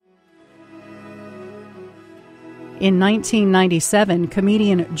In 1997,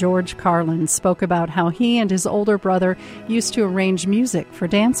 comedian George Carlin spoke about how he and his older brother used to arrange music for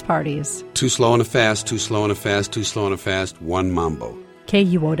dance parties. Too slow and a fast, too slow and a fast, too slow and a fast, one mambo.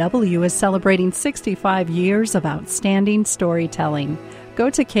 KUOW is celebrating 65 years of outstanding storytelling. Go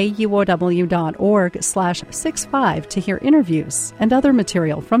to KUOW.org/65 to hear interviews and other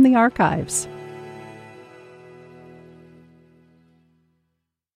material from the archives.